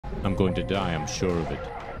I'm going to die, I'm sure of it.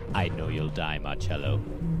 I know you'll die, Macello.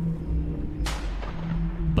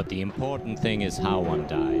 But the important thing is how one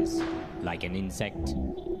dies. Like an insect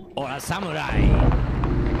or a samurai.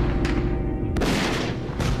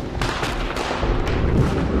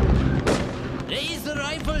 Raise the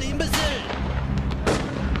rifle, imbecile!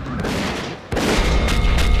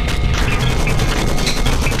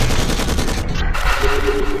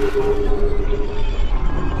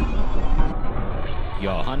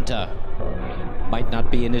 Your hunter might not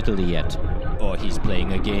be in Italy yet, or he's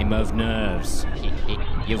playing a game of nerves.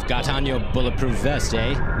 You've got on your bulletproof vest,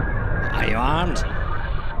 eh? Are you armed?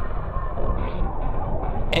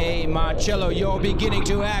 Hey, Macello, you're beginning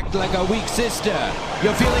to act like a weak sister.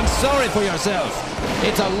 You're feeling sorry for yourself.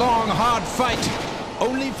 It's a long, hard fight.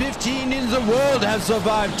 Only 15 in the world have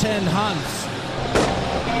survived 10 hunts.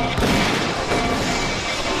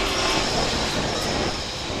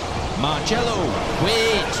 Macello,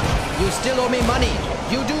 wait! You still owe me money.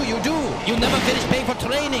 You do. You never finished paying for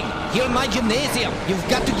training. Here in my gymnasium. You've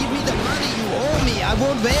got to give me the money you owe me. I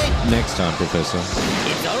won't wait. Next time, Professor.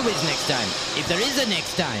 It's always next time. If there is a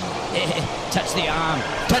next time. Touch the arm.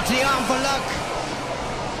 Touch the arm for luck.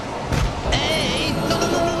 Hey!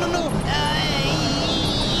 No. Hey.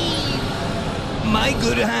 My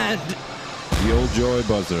good hand. The old joy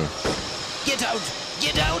buzzer. Get out.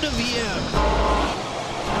 Get out of here.